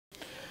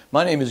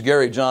My name is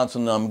Gary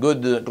Johnson. I'm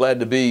glad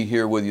to be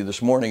here with you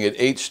this morning at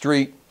 8th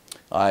Street.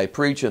 I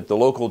preach at the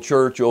local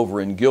church over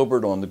in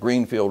Gilbert on the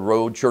Greenfield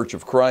Road, Church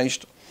of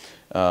Christ.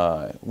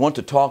 I want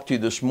to talk to you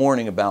this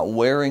morning about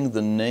wearing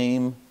the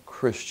name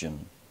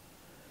Christian.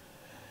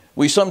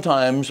 We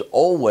sometimes,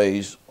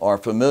 always, are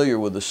familiar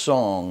with the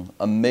song,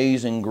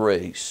 Amazing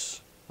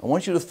Grace. I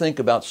want you to think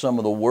about some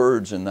of the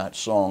words in that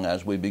song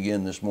as we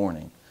begin this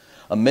morning.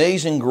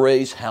 Amazing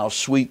grace, how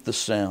sweet the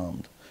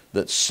sound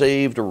that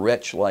saved a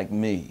wretch like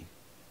me.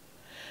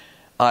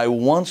 I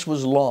once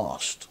was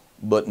lost,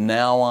 but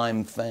now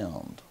I'm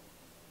found.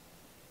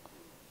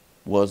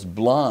 Was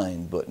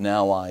blind, but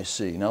now I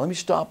see. Now let me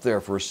stop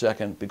there for a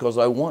second because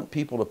I want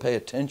people to pay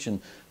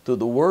attention to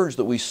the words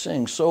that we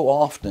sing so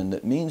often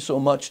that mean so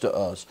much to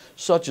us,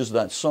 such as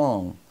that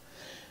song.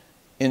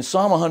 In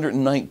Psalm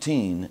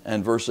 119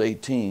 and verse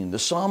 18, the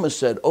psalmist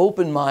said,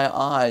 "Open my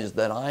eyes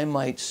that I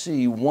might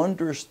see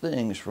wondrous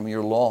things from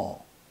your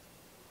law."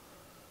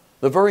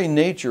 The very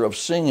nature of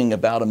singing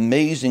about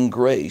amazing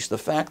grace, the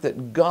fact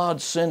that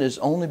God sent His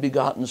only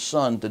begotten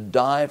Son to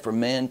die for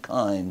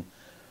mankind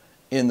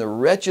in the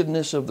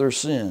wretchedness of their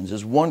sins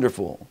is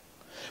wonderful.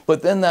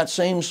 But then that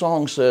same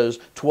song says,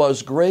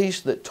 "'Twas grace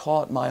that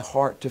taught my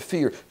heart to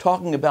fear,"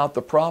 talking about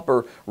the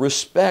proper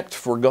respect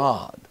for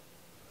God.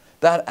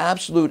 That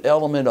absolute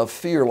element of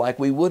fear like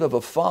we would of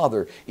a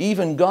father,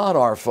 even God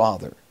our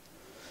Father.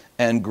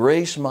 "And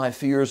grace my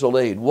fears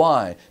allayed."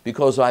 Why?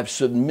 Because I've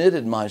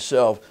submitted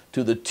myself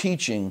to the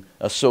teaching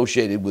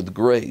associated with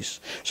grace.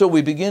 So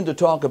we begin to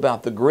talk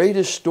about the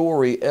greatest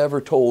story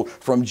ever told,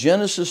 from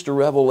Genesis to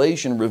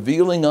Revelation,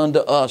 revealing unto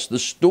us the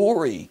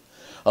story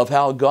of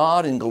how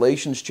God in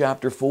Galatians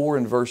chapter 4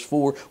 and verse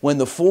 4, when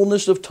the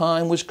fullness of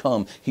time was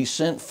come, He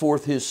sent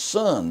forth His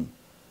Son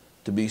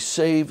to be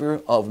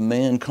Savior of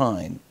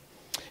mankind.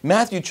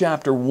 Matthew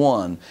chapter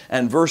 1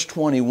 and verse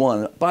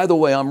 21. By the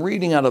way, I'm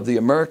reading out of the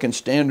American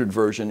Standard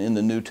Version in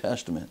the New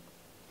Testament.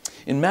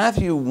 In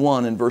Matthew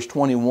 1 and verse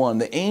 21,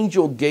 the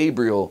angel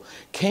Gabriel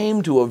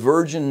came to a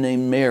virgin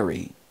named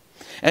Mary,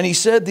 and he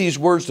said these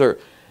words there,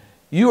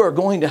 "You are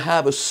going to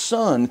have a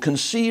son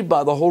conceived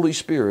by the Holy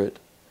Spirit,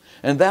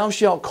 and thou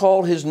shalt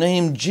call his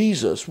name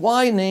Jesus."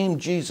 Why name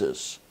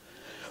Jesus?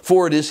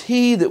 "For it is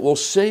he that will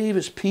save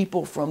his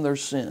people from their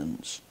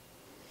sins."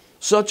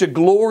 Such a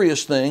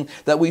glorious thing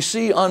that we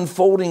see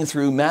unfolding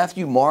through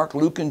Matthew, Mark,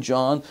 Luke, and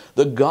John,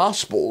 the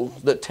Gospels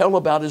that tell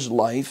about His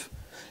life,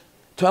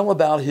 tell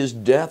about His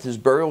death, His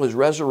burial, His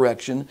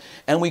resurrection.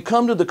 And we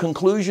come to the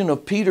conclusion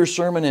of Peter's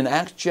sermon in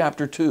Acts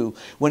chapter 2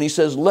 when he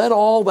says, "Let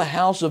all the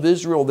house of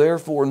Israel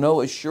therefore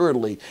know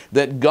assuredly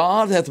that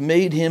God hath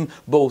made Him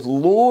both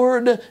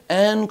Lord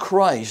and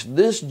Christ,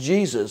 this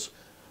Jesus,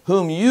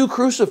 whom you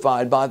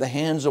crucified by the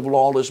hands of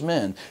lawless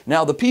men."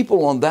 Now the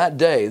people on that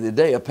day, the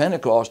day of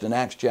Pentecost in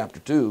Acts chapter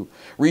 2,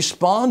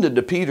 responded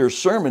to Peter's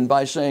sermon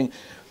by saying,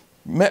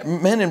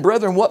 "Men and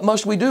brethren, what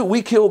must we do?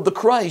 We killed the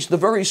Christ, the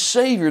very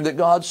Savior that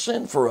God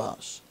sent for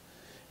us."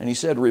 And he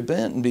said,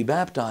 "Repent and be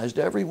baptized,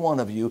 every one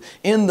of you,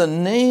 in the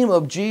name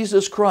of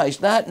Jesus Christ,"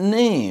 that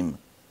name,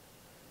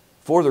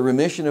 "for the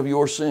remission of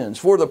your sins,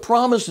 for the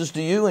promises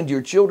to you and to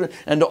your children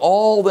and to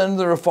all them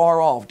that are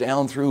far off,"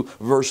 down through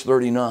verse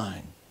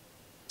 39.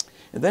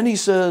 And then he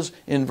says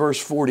in verse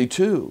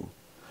 42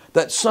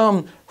 that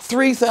some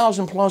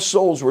 3,000 plus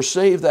souls were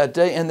saved that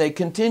day, and they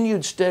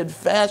continued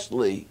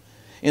steadfastly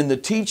in the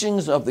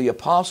teachings of the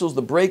apostles,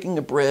 the breaking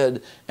of bread,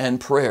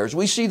 and prayers.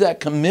 We see that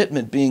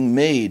commitment being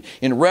made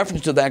in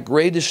reference to that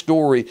greatest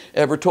story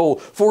ever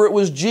told. "For it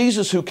was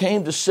Jesus who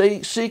came to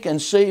seek and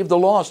save the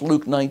lost,"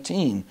 Luke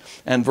 19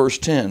 and verse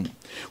 10.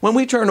 When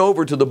we turn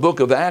over to the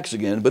book of Acts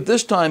again, but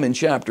this time in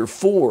chapter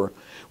 4,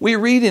 we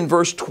read in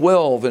verse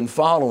 12 and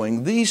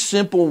following these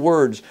simple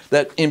words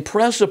that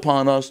impress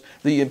upon us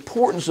the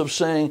importance of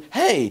saying,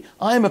 "Hey,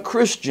 I'm a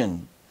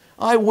Christian.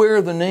 I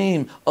wear the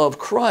name of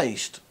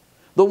Christ,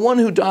 the one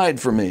who died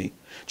for me."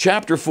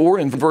 Chapter 4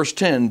 and verse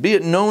 10, "Be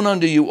it known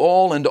unto you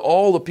all and to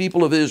all the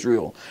people of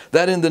Israel,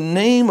 that in the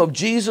name of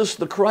Jesus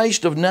the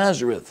Christ of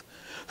Nazareth,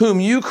 whom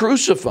you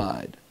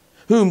crucified,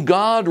 whom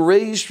God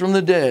raised from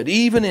the dead,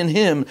 even in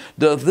Him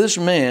doth this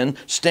man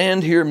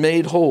stand here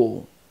made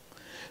whole."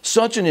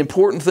 Such an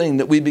important thing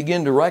that we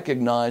begin to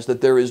recognize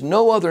that there is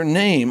no other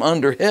name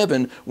under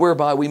heaven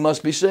whereby we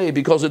must be saved,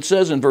 because it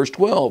says in verse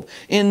 12,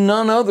 "In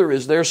none other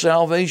is there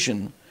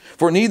salvation.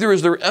 For neither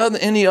is there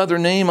any other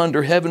name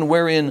under heaven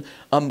wherein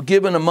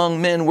given among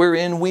men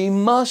wherein we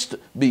must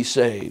be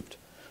saved."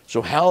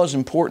 So how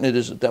important it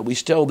is that we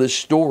tell this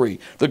story,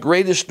 the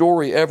greatest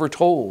story ever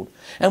told.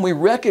 And we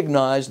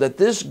recognize that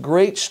this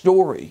great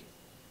story,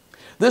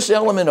 this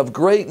element of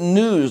great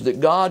news that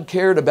God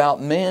cared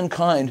about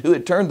mankind who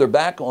had turned their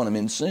back on Him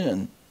in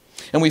sin.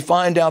 And we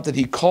find out that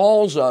He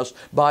calls us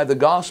by the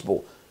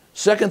gospel.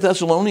 2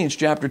 Thessalonians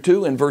chapter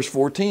 2 and verse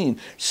 14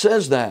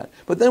 says that.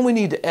 But then we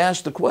need to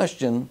ask the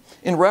question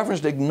in reference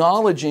to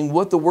acknowledging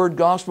what the word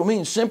gospel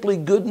means. Simply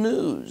good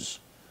news.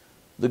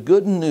 The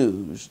good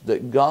news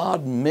that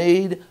God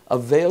made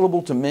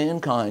available to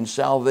mankind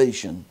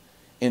salvation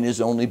in His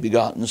only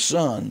begotten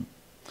Son.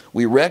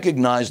 We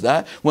recognize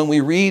that when we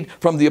read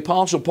from the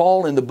Apostle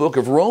Paul in the book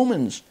of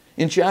Romans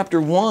in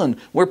chapter 1,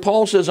 where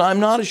Paul says, I'm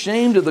not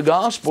ashamed of the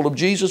gospel of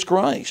Jesus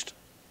Christ.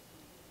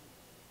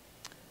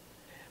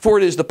 For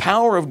it is the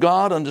power of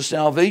God unto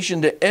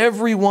salvation to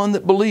everyone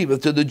that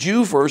believeth, to the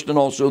Jew first and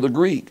also the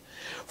Greek.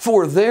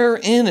 For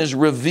therein is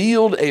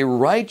revealed a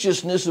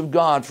righteousness of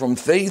God from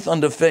faith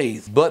unto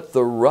faith. But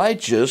the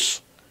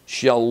righteous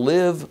shall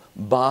live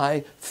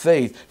by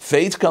faith.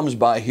 Faith comes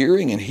by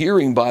hearing, and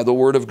hearing by the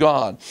Word of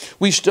God.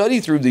 We study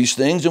through these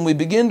things, and we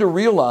begin to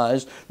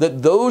realize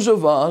that those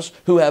of us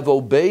who have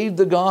obeyed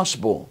the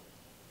gospel,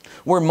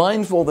 we're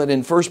mindful that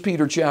in 1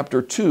 Peter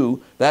chapter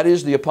 2, that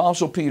is the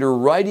Apostle Peter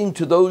writing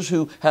to those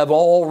who have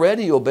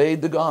already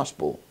obeyed the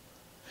gospel.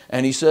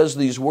 And he says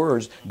these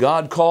words,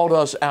 God called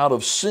us out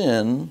of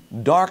sin,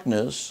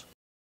 darkness,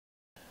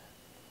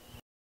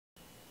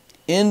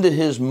 into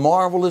His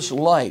marvelous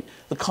light.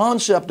 The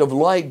concept of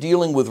light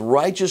dealing with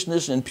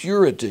righteousness and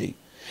purity.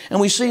 And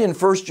we see in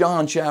 1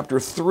 John chapter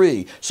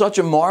 3, such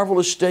a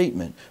marvelous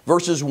statement.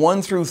 Verses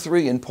 1 through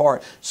 3 in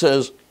part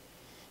says,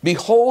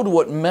 Behold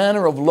what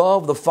manner of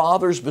love the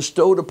Father has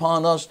bestowed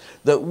upon us,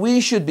 that we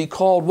should be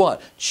called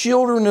what?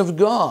 Children of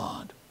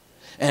God.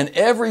 And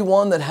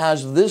everyone that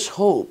has this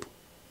hope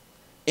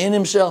in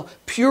himself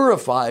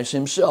purifies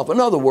himself. In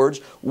other words,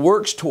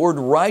 works toward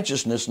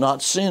righteousness,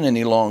 not sin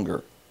any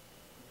longer.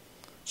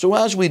 So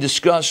as we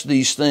discuss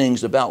these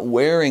things about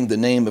wearing the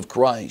name of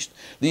Christ,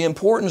 the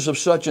importance of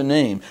such a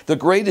name, the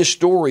greatest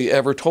story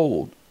ever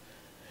told,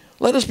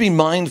 let us be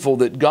mindful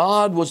that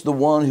God was the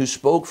one who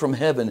spoke from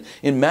heaven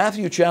in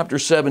Matthew chapter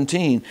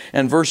 17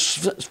 and verse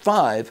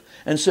 5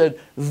 and said,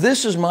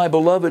 This is my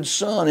beloved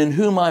Son in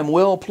whom I'm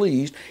well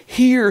pleased.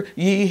 Hear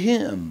ye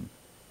Him.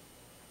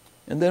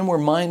 And then we're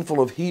mindful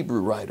of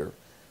Hebrew writer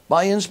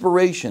by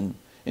inspiration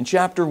in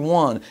chapter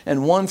 1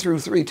 and 1 through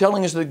 3,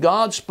 telling us that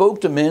God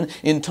spoke to men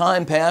in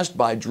time past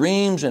by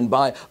dreams and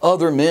by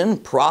other men,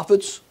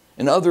 prophets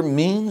and other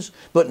means.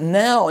 But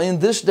now in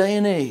this day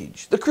and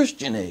age, the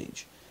Christian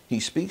age, He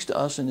speaks to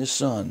us in His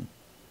Son.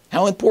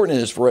 How important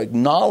it is for us to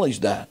acknowledge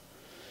that.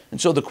 And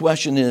so the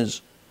question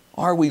is,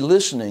 are we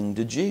listening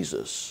to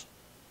Jesus?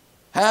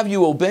 Have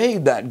you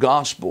obeyed that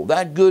gospel,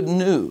 that good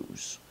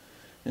news?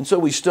 And so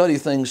we study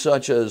things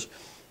such as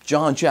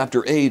John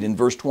chapter 8 and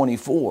verse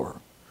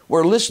 24.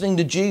 Where listening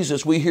to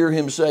Jesus, we hear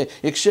Him say,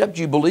 Except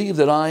you believe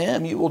that I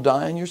am, you will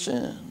die in your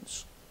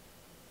sins.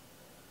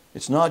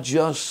 It's not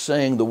just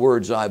saying the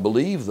words I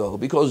believe, though,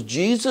 because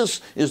Jesus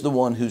is the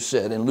one who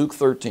said in Luke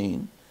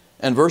 13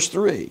 and verse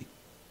 3,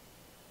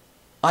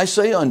 I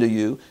say unto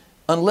you,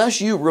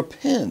 unless you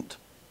repent,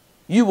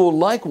 you will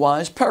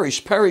likewise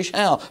perish. Perish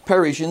how?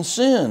 Perish in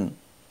sin.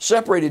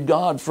 Separated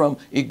God from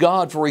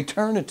God for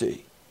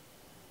eternity.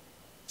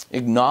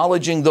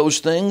 Acknowledging those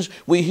things,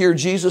 we hear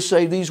Jesus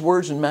say these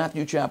words in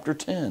Matthew chapter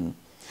 10.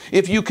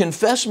 If you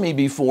confess me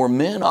before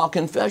men, I'll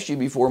confess you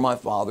before my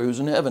Father who's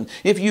in heaven.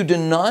 If you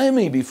deny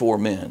me before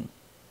men,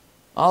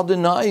 I'll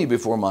deny you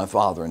before my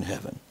Father in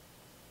heaven.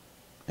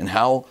 And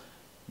how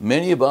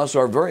many of us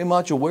are very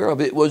much aware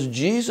of it. It was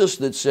Jesus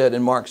that said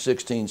in Mark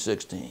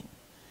 16:16,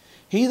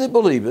 He that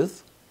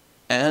believeth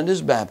and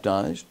is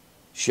baptized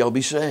shall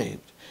be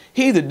saved.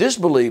 He that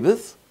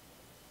disbelieveth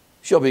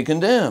shall be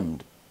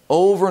condemned.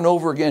 Over and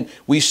over again,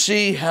 we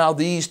see how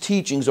these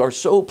teachings are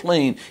so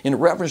plain in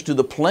reference to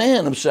the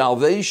plan of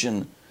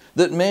salvation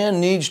that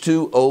man needs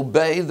to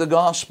obey the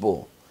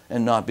gospel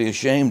and not be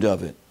ashamed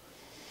of it.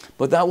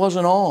 But that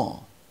wasn't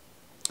all.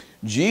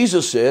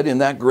 Jesus said in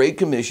that Great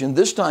Commission,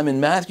 this time in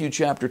Matthew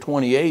chapter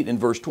 28 and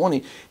verse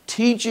 20,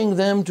 teaching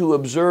them to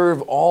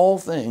observe all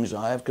things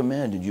I have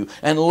commanded you.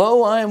 And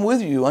lo, I am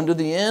with you unto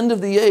the end of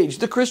the age,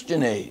 the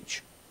Christian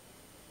age.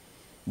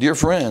 Dear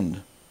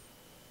friend,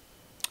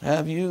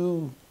 have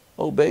you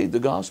obeyed the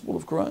gospel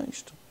of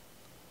Christ?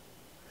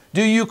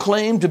 Do you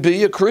claim to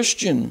be a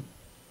Christian?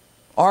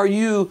 Are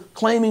you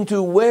claiming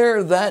to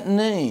wear that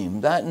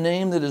name that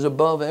is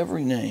above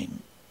every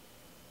name?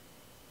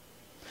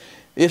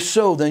 If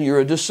so, then you're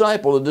a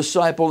disciple. A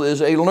disciple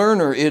is a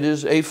learner. It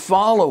is a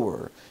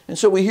follower. And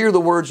so we hear the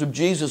words of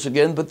Jesus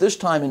again, but this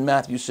time in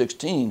Matthew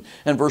 16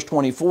 and verse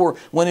 24,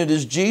 when it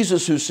is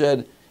Jesus who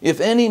said, If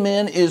any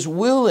man is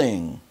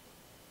willing,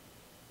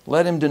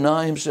 let him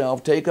deny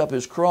himself, take up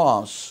his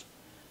cross,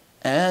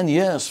 and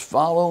yes,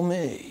 follow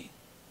me.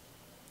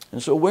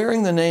 And so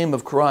wearing the name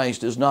of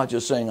Christ is not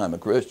just saying I'm a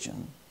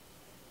Christian.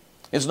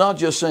 It's not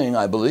just saying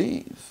I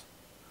believe.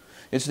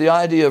 It's the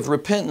idea of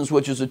repentance,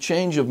 which is a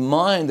change of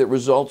mind that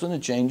results in a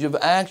change of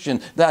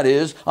action. That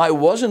is, I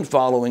wasn't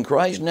following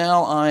Christ,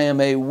 now I am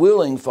a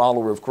willing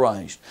follower of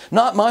Christ.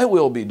 Not my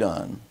will be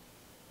done,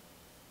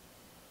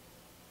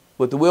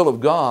 but the will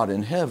of God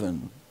in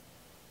heaven.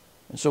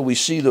 And so we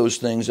see those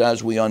things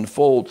as we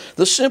unfold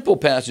the simple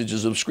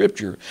passages of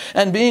Scripture.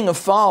 And being a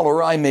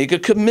follower, I make a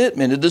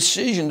commitment, a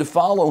decision to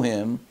follow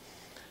Him.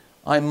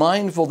 I'm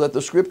mindful that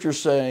the Scriptures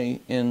say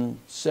in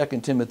 2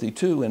 Timothy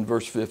 2 and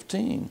verse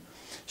 15,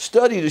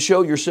 study to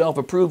show yourself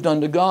approved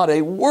unto God,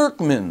 a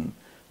workman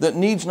that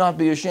needs not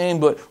be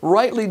ashamed, but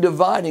rightly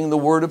dividing the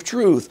word of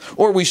truth.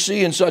 Or we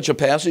see in such a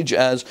passage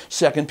as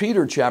 2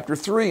 Peter chapter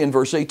 3 and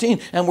verse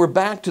 18. And we're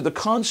back to the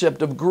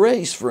concept of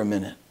grace for a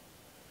minute.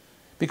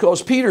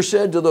 Because Peter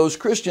said to those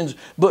Christians,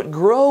 but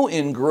grow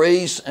in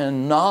grace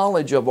and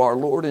knowledge of our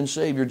Lord and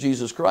Savior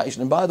Jesus Christ.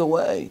 And by the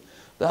way,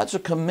 that's a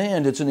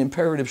command. It's an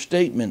imperative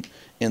statement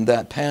in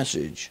that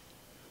passage.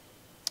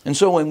 And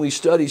so when we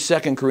study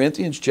 2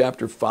 Corinthians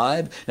chapter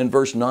 5 and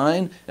verse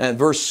 9 and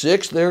verse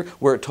 6 there,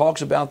 where it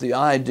talks about the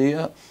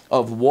idea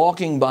of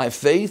walking by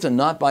faith and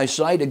not by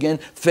sight, again,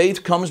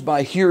 faith comes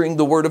by hearing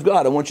the word of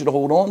God. I want you to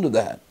hold on to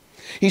that.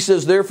 He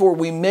says, therefore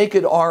we make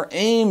it our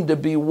aim to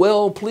be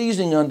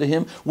well-pleasing unto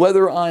Him,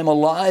 whether I am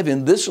alive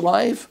in this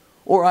life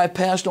or I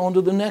passed on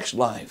to the next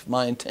life.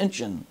 My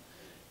intention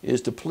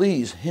is to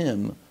please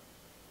Him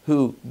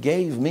who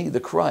gave me the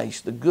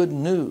Christ, the good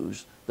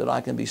news that I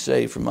can be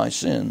saved from my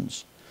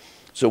sins.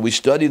 So we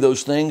study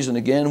those things, and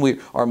again we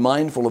are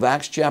mindful of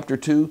Acts chapter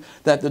 2,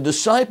 that the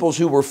disciples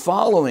who were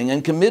following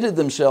and committed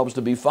themselves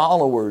to be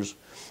followers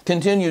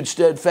continued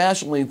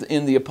steadfastly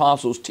in the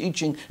apostles'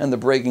 teaching and the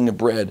breaking of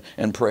bread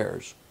and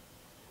prayers.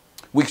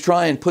 We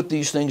try and put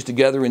these things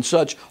together in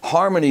such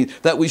harmony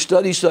that we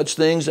study such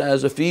things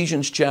as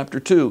Ephesians chapter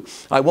 2.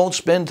 I won't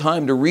spend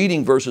time to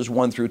reading verses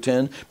 1 through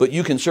 10, but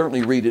you can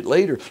certainly read it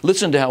later.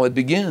 Listen to how it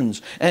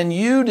begins. And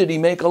you did He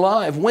make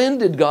alive. When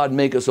did God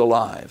make us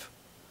alive?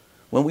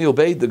 When we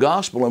obeyed the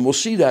gospel, and we'll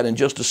see that in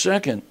just a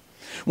second.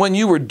 When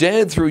you were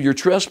dead through your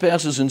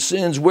trespasses and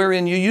sins,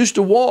 wherein you used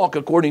to walk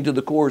according to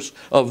the course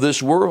of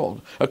this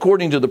world,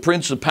 according to the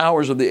prince of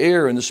powers of the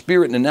air and the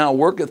spirit, and now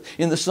worketh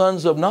in the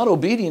sons of not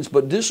obedience,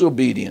 but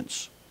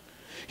disobedience.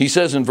 He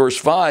says in verse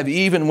 5,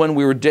 even when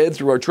we were dead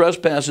through our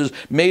trespasses,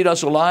 made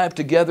us alive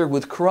together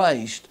with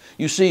Christ.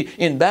 You see,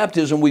 in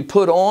baptism we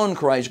put on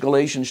Christ,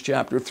 Galatians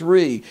chapter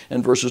 3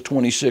 and verses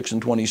 26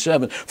 and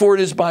 27. For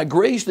it is by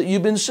grace that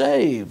you've been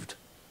saved.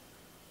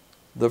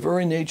 The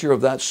very nature of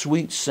that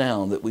sweet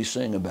sound that we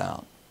sing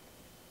about.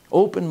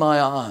 Open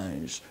my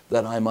eyes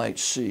that I might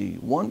see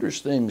wondrous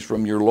things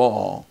from your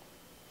law.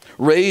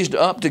 Raised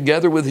up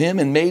together with Him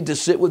and made to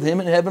sit with Him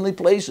in heavenly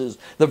places.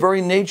 The very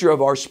nature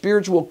of our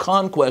spiritual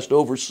conquest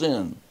over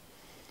sin.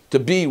 To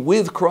be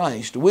with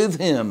Christ, with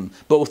Him,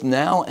 both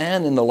now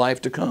and in the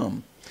life to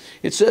come.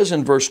 It says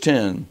in verse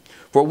 10,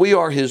 for we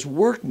are His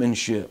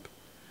workmanship,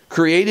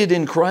 created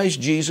in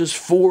Christ Jesus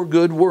for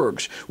good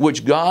works,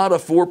 which God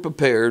afore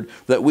prepared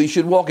that we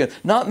should walk in.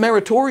 Not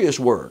meritorious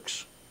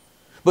works,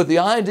 but the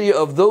idea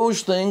of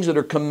those things that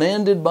are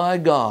commanded by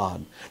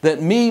God.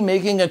 That me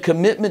making a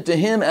commitment to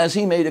Him as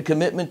He made a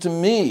commitment to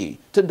me,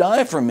 to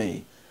die for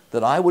me.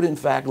 That I would in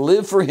fact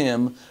live for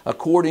Him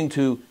according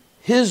to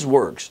His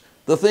works,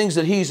 the things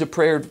that He's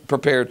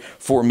prepared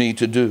for me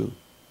to do.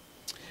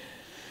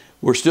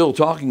 We're still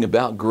talking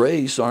about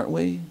grace, aren't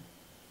we?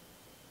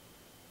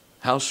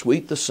 How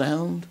sweet the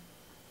sound.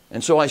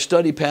 And so I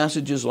study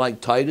passages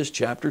like Titus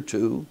chapter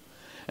 2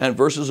 and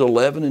verses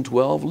 11 and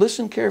 12.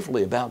 Listen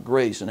carefully about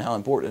grace and how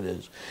important it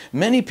is.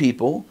 Many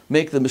people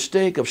make the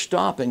mistake of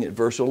stopping at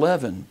verse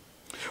 11.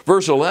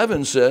 Verse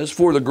 11 says,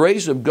 for the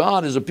grace of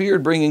God has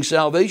appeared, bringing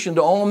salvation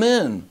to all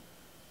men.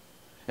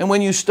 And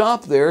when you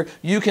stop there,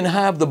 you can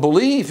have the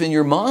belief in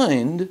your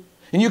mind,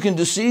 and you can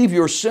deceive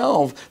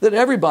yourself that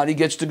everybody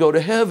gets to go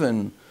to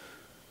heaven.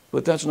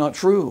 But that's not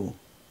true.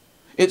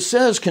 It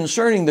says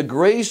concerning the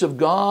grace of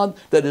God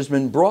that has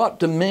been brought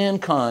to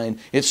mankind,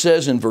 it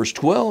says in verse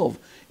 12,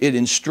 it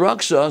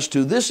instructs us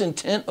to this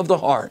intent of the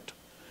heart,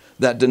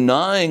 that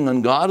denying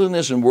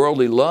ungodliness and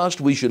worldly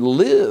lust, we should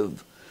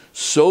live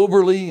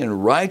soberly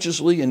and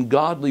righteously and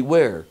godly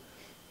where?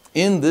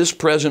 In this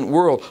present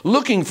world,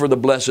 looking for the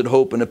blessed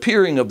hope and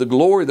appearing of the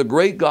glory of the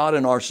great God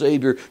and our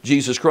Savior,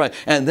 Jesus Christ.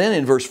 And then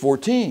in verse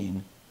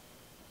 14,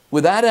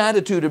 with that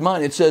attitude in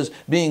mind, it says,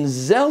 being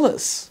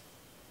zealous,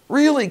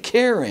 really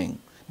caring,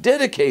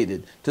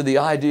 dedicated to the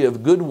idea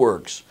of good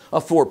works,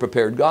 afore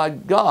prepared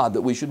God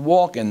that we should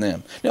walk in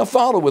them. Now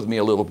follow with me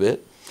a little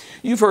bit.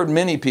 You've heard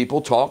many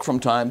people talk from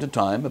time to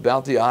time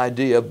about the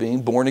idea of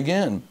being born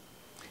again.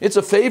 It's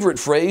a favorite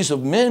phrase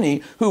of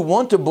many who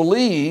want to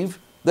believe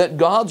that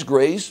God's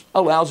grace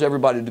allows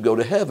everybody to go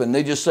to heaven.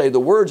 They just say the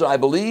words, I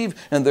believe,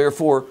 and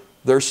therefore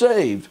they're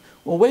saved.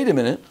 Well, wait a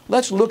minute.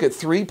 Let's look at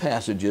 3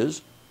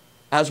 passages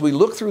as we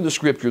look through the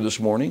scripture this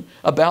morning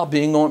about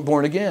being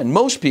born again.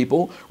 Most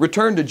people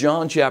return to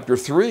John chapter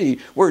 3,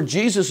 where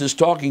Jesus is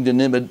talking to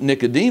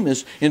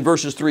Nicodemus in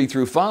verses 3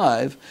 through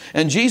 5.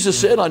 And Jesus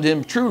said unto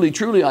him, truly,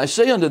 truly, I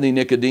say unto thee,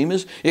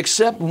 Nicodemus,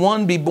 except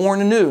one be born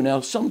anew.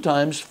 Now,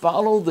 sometimes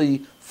follow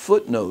the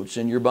footnotes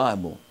in your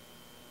Bible.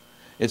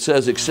 It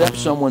says, except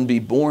someone be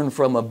born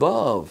from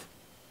above.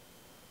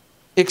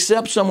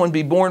 Except someone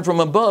be born from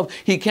above,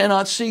 he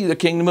cannot see the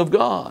kingdom of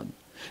God.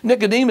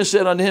 Nicodemus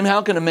said unto him,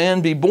 how can a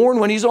man be born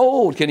when he's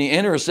old? Can he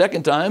enter a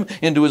second time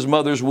into his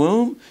mother's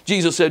womb?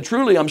 Jesus said,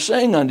 truly, I'm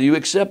saying unto you,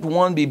 except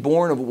one be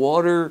born of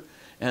water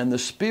and the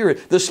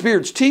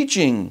Spirit's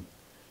teaching,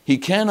 he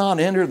cannot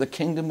enter the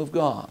kingdom of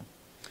God.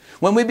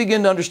 When we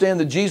begin to understand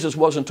that Jesus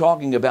wasn't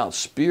talking about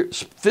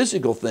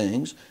physical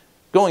things,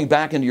 Going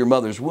back into your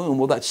mother's womb,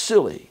 well, that's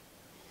silly.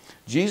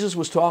 Jesus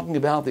was talking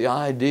about the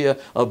idea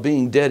of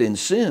being dead in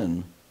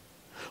sin,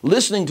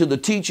 listening to the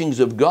teachings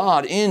of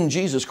God in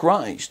Jesus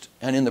Christ,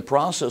 and in the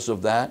process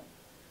of that,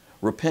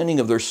 repenting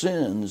of their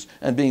sins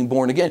and being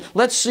born again.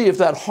 Let's see if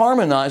that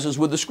harmonizes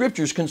with the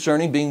scriptures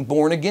concerning being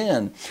born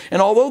again.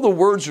 And although the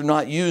words are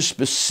not used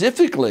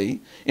specifically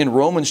in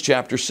Romans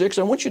chapter 6,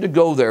 I want you to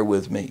go there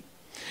with me.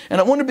 And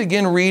I want to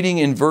begin reading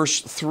in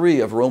verse 3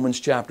 of Romans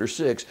chapter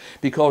 6,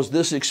 because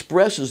this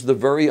expresses the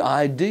very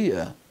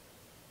idea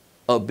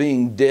of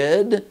being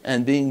dead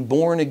and being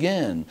born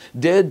again,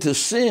 dead to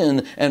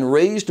sin and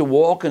raised to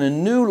walk in a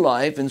new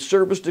life in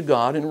service to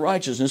God in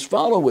righteousness.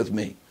 Follow with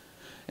me.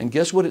 And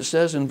guess what it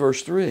says in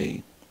verse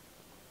 3?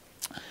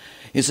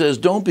 It says,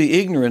 don't be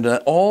ignorant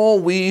that all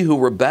we who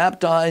were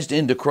baptized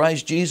into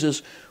Christ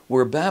Jesus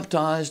were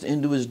baptized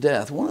into his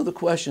death. One of the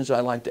questions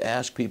I like to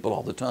ask people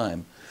all the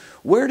time,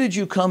 where did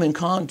you come in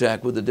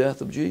contact with the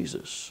death of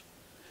Jesus?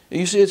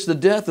 You see, it's the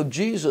death of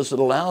Jesus that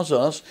allows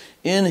us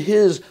in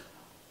his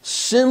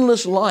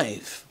sinless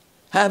life,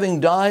 having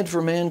died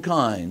for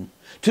mankind,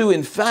 to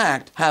in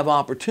fact have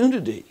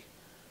opportunity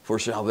for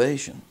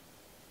salvation.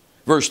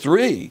 Verse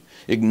 3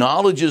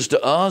 acknowledges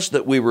to us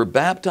that we were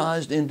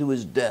baptized into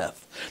his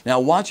death. Now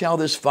watch how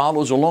this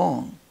follows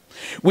along.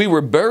 We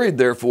were buried,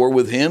 therefore,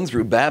 with him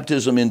through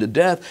baptism into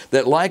death,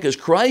 that like as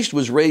Christ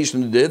was raised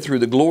from the dead through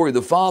the glory of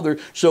the Father,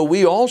 so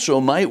we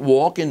also might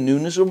walk in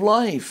newness of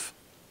life.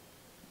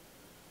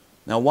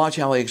 Now watch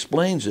how he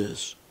explains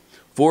this.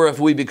 For if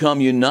we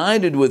become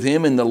united with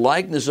him in the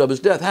likeness of his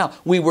death, how?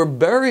 We were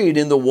buried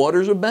in the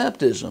waters of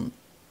baptism.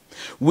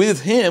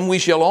 With him we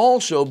shall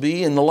also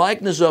be in the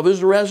likeness of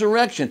his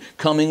resurrection,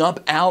 coming up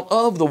out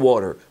of the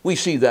water. We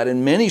see that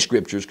in many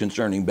scriptures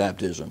concerning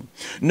baptism.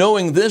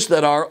 Knowing this,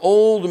 that our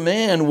old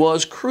man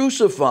was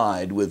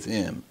crucified with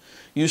him.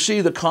 You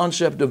see the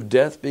concept of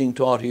death being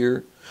taught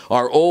here?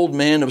 Our old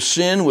man of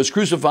sin was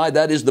crucified,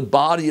 that is, the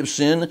body of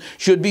sin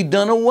should be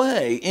done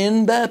away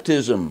in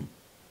baptism,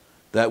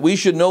 that we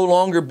should no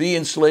longer be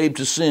enslaved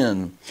to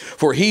sin.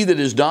 For he that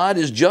has died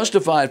is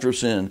justified from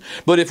sin.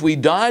 But if we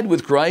died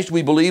with Christ,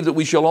 we believe that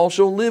we shall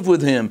also live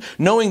with him,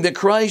 knowing that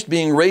Christ,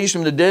 being raised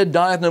from the dead,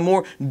 dieth no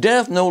more.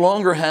 Death no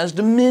longer has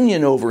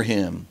dominion over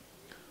him.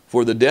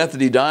 For the death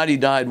that he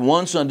died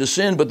once unto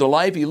sin, but the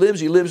life he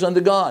lives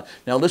unto God.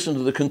 Now listen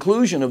to the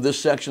conclusion of this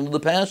section of the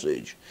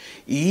passage.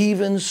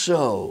 Even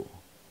so,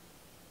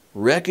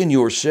 reckon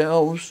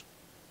yourselves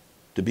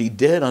to be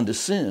dead unto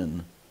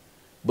sin,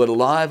 but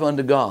alive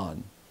unto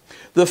God.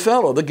 The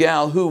fellow, the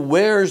gal who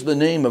wears the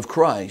name of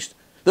Christ,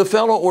 the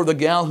fellow or the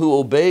gal who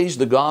obeys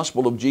the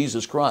gospel of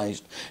Jesus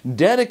Christ,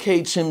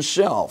 dedicates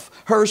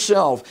himself,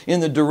 herself, in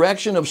the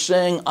direction of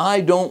saying,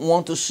 I don't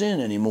want to sin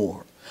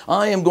anymore.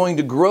 I am going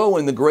to grow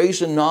in the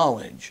grace and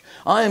knowledge.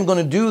 I am going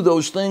to do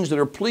those things that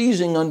are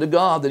pleasing unto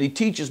God, that he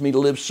teaches me to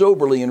live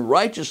soberly and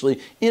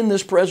righteously in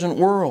this present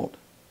world.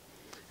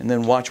 And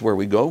then watch where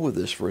we go with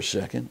this for a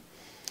second.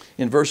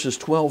 In verses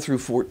 12 through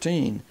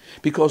 14,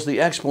 because the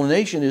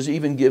explanation is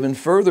even given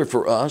further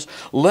for us.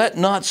 Let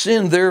not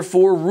sin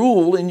therefore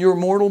rule in your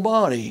mortal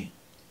body.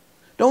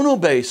 Don't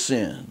obey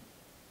sin,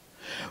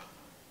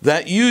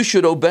 that you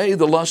should obey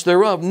the lust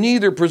thereof.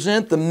 Neither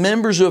present the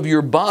members of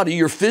your body,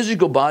 your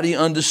physical body,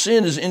 unto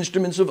sin as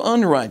instruments of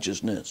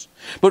unrighteousness,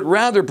 but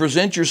rather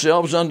present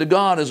yourselves unto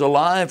God as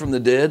alive from the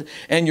dead,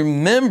 and your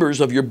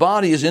members of your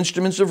body as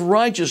instruments of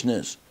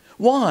righteousness.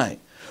 Why?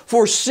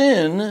 For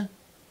sin,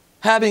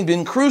 having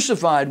been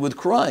crucified with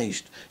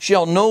Christ,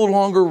 shall no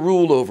longer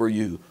rule over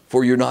you.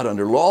 For you're not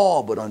under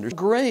law, but under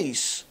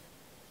grace.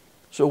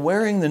 So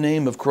wearing the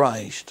name of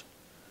Christ,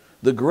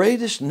 the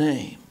greatest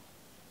name,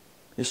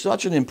 is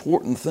such an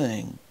important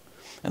thing.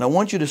 And I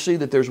want you to see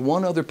that there's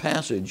one other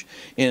passage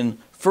in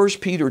 1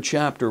 Peter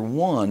chapter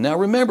 1. Now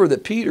remember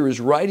that Peter is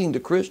writing to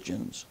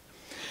Christians.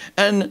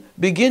 And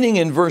beginning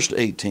in verse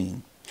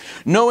 18,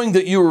 knowing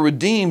that you were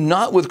redeemed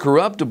not with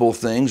corruptible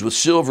things, with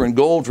silver and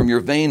gold from your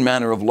vain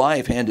manner of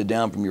life handed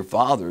down from your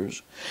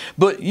fathers,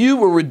 but you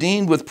were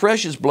redeemed with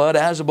precious blood,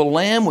 as of a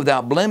lamb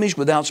without blemish,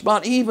 without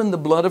spot, even the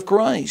blood of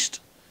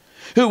Christ,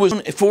 who was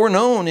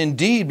foreknown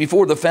indeed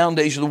before the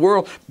foundation of the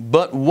world,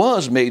 but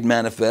was made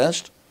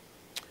manifest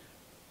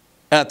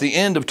at the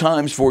end of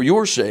times for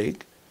your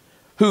sake,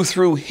 who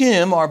through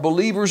him are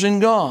believers in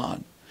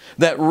God,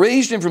 that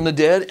raised him from the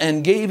dead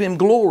and gave him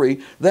glory,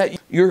 that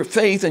your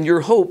faith and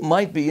your hope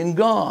might be in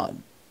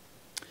God.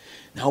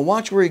 Now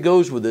watch where he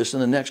goes with this in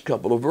the next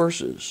couple of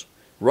verses.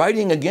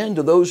 Writing again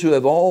to those who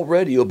have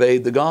already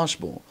obeyed the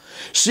gospel.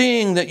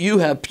 Seeing that you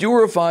have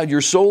purified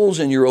your souls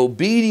in your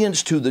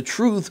obedience to the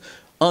truth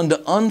unto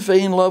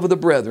unfeigned love of the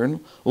brethren,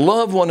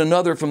 love one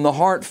another from the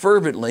heart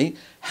fervently,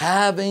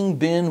 having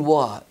been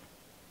what?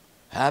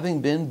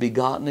 Having been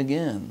begotten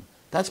again.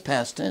 That's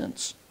past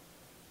tense.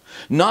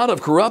 Not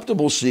of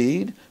corruptible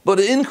seed, but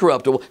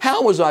incorruptible.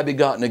 How was I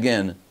begotten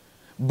again?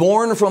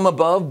 Born from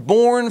above,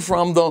 born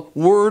from the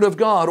Word of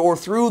God, or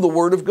through the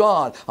Word of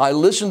God. I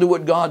listened to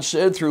what God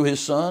said through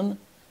his Son.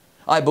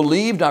 I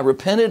believed, I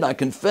repented, I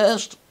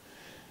confessed.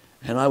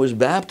 And I was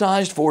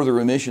baptized for the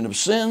remission of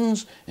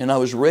sins, and I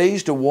was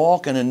raised to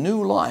walk in a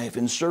new life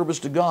in service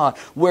to God,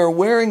 where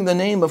wearing the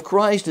name of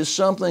Christ is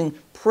something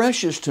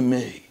precious to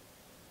me.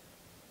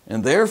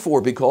 And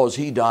therefore, because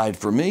He died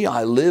for me,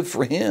 I live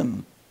for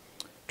Him.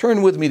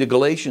 Turn with me to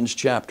Galatians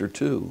chapter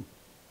 2.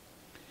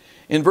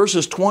 In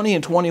verses 20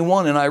 and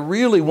 21, and I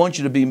really want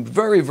you to be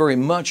very, very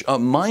much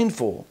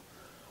mindful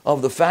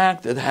of the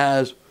fact that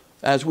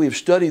as we've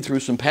studied through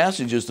some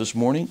passages this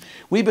morning,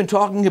 we've been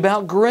talking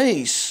about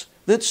grace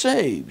that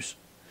saves.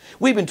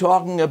 We've been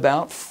talking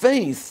about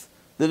faith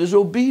that is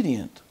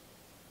obedient.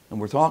 And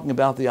we're talking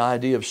about the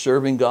idea of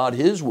serving God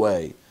His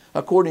way,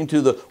 according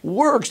to the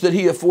works that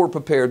He afore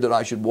prepared that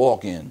I should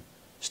walk in,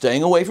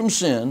 staying away from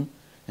sin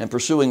and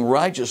pursuing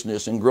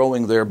righteousness and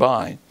growing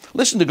thereby.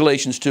 Listen to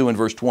Galatians 2 and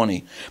verse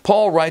 20.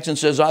 Paul writes and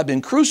says, I've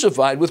been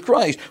crucified with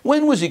Christ.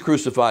 When was he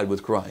crucified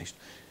with Christ?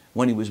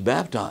 When he was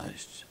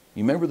baptized.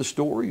 You remember the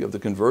story of the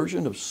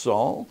conversion of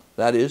Saul?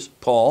 That is,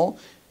 Paul,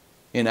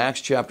 in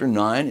Acts chapter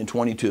 9 and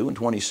 22 and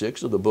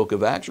 26 of the book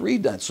of Acts.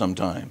 Read that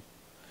sometime.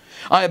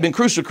 I have been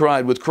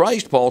crucified with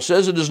Christ, Paul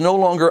says. It is no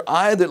longer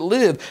I that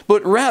live,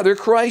 but rather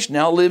Christ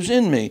now lives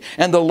in me.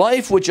 And the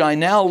life which I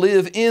now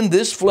live in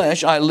this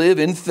flesh, I live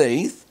in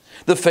faith.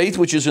 The faith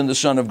which is in the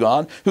Son of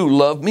God, who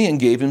loved me and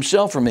gave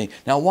Himself for me.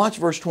 Now watch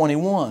verse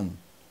 21.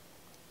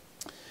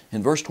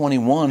 In verse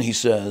 21 he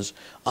says,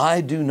 I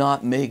do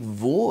not make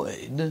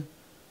void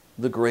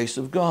the grace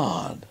of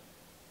God.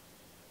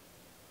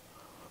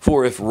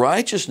 For if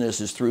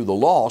righteousness is through the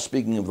law,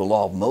 speaking of the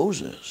law of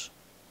Moses,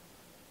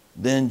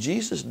 then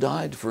Jesus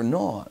died for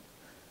naught.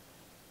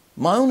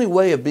 My only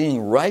way of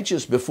being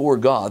righteous before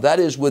God, that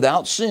is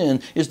without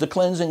sin, is the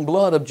cleansing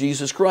blood of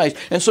Jesus Christ.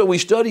 And so we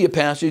study a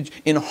passage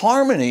in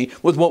harmony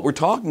with what we're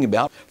talking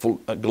about,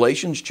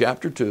 Galatians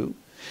chapter 2.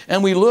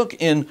 And we look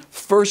in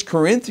 1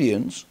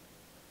 Corinthians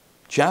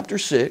chapter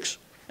 6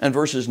 and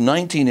verses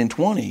 19 and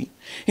 20.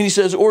 And he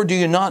says, or do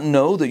you not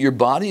know that your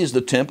body is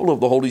the temple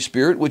of the Holy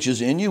Spirit which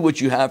is in you,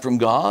 which you have from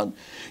God?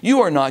 You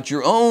are not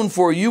your own,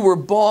 for you were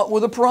bought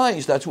with a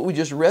price. That's what we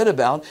just read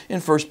about in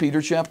 1 Peter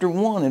chapter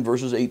 1 in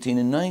verses 18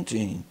 and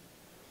 19.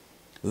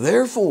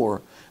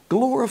 Therefore,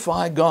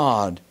 glorify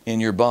God in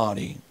your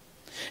body.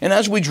 And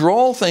as we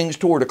draw things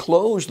toward a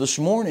close this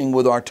morning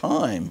with our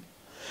time,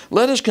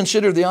 let us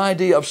consider the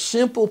idea of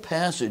simple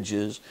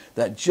passages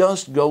that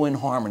just go in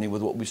harmony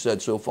with what we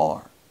said so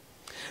far.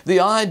 The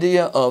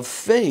idea of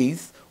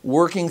faith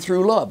working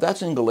through love.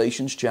 That's in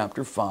Galatians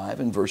chapter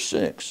 5 and verse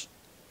 6.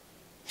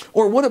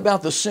 Or what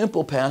about the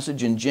simple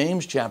passage in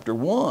James chapter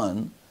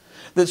 1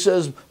 that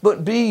says,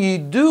 but be ye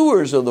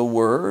doers of the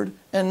word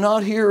and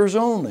not hearers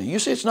only. You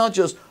see, it's not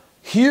just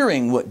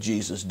hearing what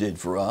Jesus did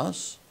for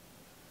us.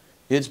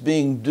 It's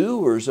being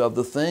doers of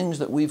the things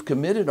that we've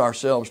committed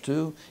ourselves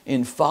to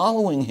in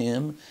following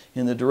Him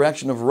in the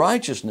direction of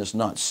righteousness,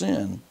 not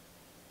sin.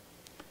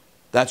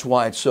 That's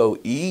why it's so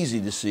easy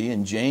to see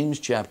in James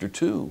chapter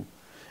 2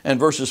 and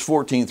verses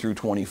 14 through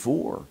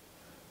 24,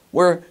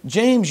 where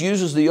James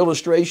uses the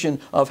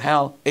illustration of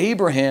how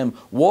Abraham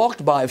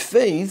walked by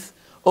faith,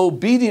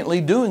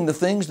 obediently doing the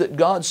things that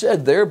God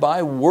said,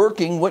 thereby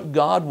working what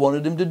God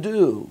wanted him to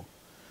do.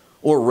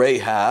 Or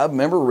Rahab,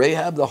 remember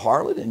Rahab the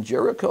harlot in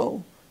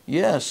Jericho?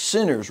 Yes,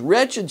 sinners,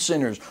 wretched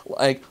sinners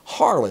like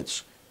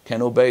harlots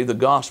can obey the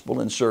gospel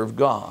and serve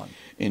God.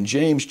 In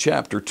James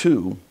chapter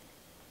 2,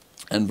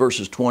 and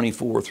verses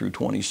 24 through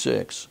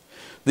 26.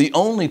 The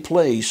only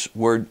place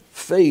where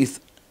faith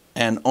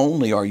and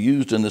only are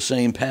used in the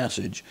same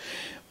passage.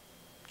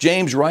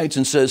 James writes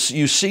and says,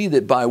 you see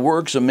that by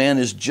works a man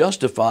is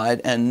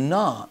justified and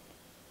not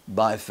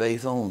by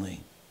faith only.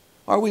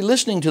 Are we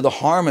listening to the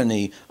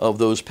harmony of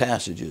those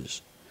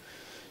passages?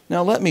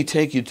 Now let me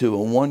take you to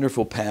a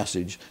wonderful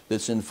passage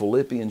that's in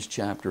Philippians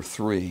chapter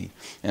 3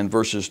 and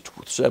verses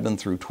 7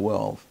 through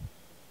 12.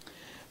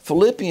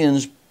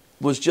 Philippians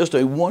was just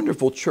a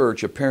wonderful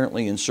church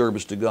apparently in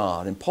service to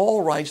God. And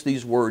Paul writes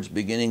these words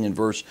beginning in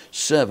verse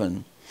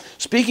 7.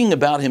 Speaking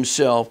about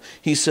himself,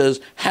 he says,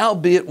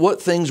 howbeit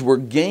what things were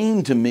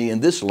gained to me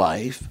in this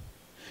life,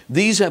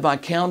 these have I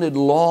counted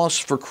loss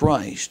for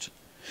Christ.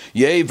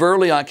 Yea,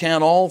 verily I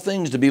count all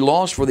things to be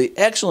lost for the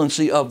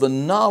excellency of the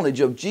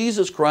knowledge of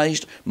Jesus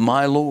Christ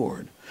my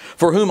Lord,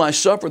 for whom I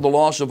suffer the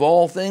loss of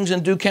all things,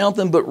 and do count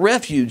them but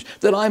refuge,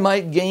 that I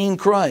might gain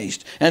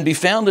Christ, and be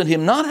found in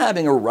Him, not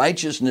having a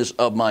righteousness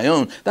of my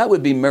own. That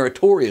would be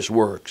meritorious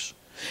works,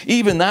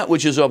 even that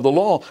which is of the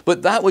law,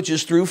 but that which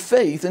is through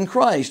faith in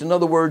Christ. In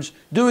other words,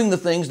 doing the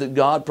things that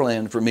God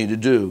planned for me to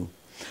do.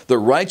 The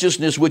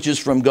righteousness which is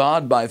from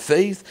God by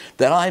faith,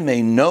 that I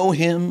may know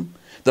Him,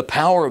 the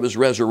power of His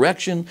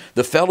resurrection,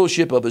 the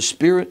fellowship of His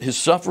Spirit, His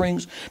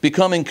sufferings,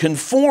 becoming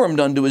conformed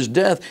unto His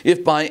death,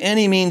 if by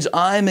any means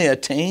I may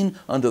attain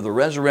unto the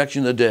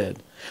resurrection of the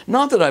dead.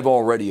 Not that I've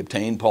already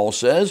obtained, Paul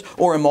says,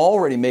 or am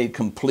already made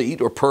complete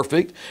or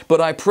perfect,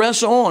 but I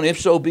press on, if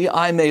so be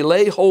I may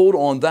lay hold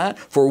on that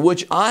for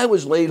which I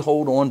was laid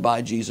hold on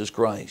by Jesus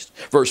Christ.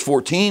 Verse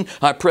 14,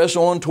 I press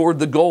on toward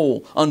the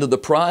goal unto the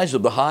prize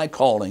of the high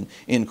calling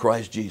in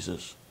Christ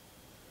Jesus.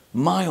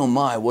 My, oh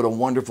my, what a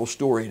wonderful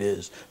story it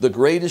is. The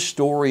greatest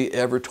story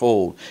ever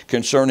told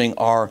concerning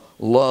our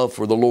love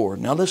for the Lord.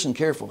 Now listen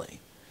carefully.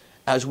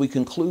 As we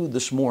conclude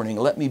this morning,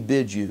 let me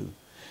bid you,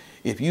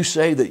 if you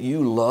say that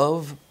you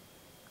love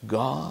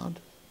God,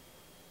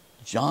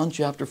 John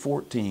chapter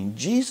 14,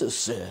 Jesus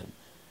said,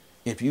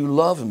 if you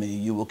love me,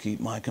 you will keep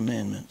my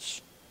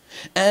commandments.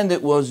 And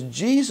it was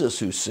Jesus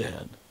who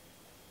said,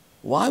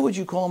 why would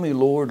you call me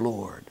Lord,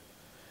 Lord,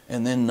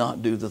 and then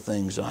not do the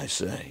things I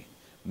say?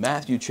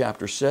 Matthew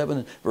chapter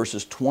 7,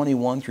 verses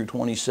 21 through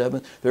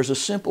 27, there's a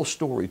simple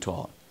story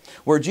taught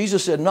where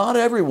Jesus said, not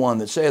everyone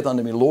that saith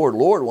unto me, Lord,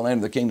 Lord, will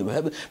enter the kingdom of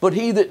heaven, but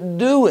he that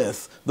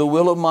doeth the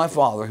will of my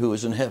Father who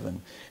is in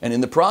heaven. And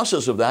in the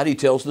process of that, he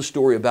tells the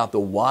story about the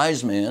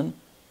wise man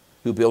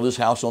who built his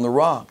house on the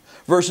rock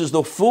versus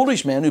the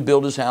foolish man who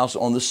built his house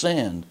on the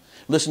sand.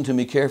 Listen to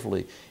me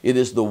carefully. It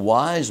is the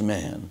wise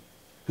man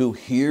who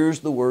hears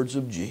the words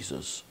of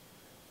Jesus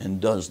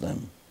and does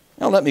them.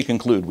 Now let me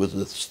conclude with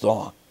this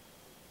thought.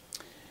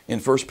 In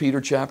 1 Peter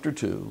chapter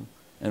 2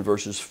 and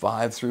verses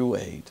 5 through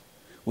 8,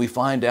 we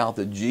find out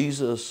that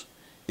Jesus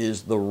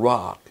is the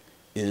rock,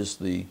 is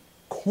the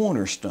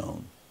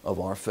cornerstone of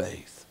our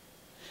faith.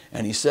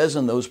 And he says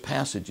in those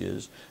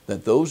passages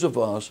that those of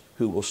us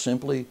who will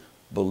simply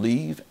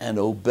believe and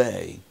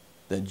obey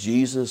that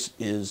Jesus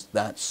is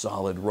that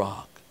solid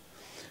rock.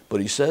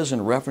 But he says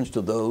in reference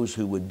to those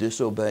who would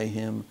disobey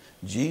him,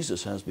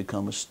 Jesus has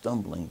become a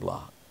stumbling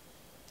block.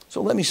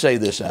 So let me say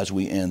this as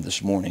we end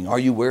this morning. Are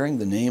you wearing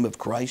the name of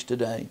Christ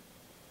today?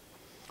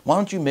 Why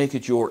don't you make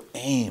it your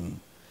aim?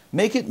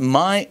 Make it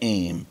my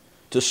aim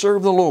to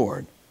serve the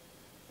Lord.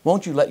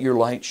 Won't you let your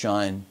light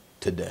shine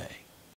today?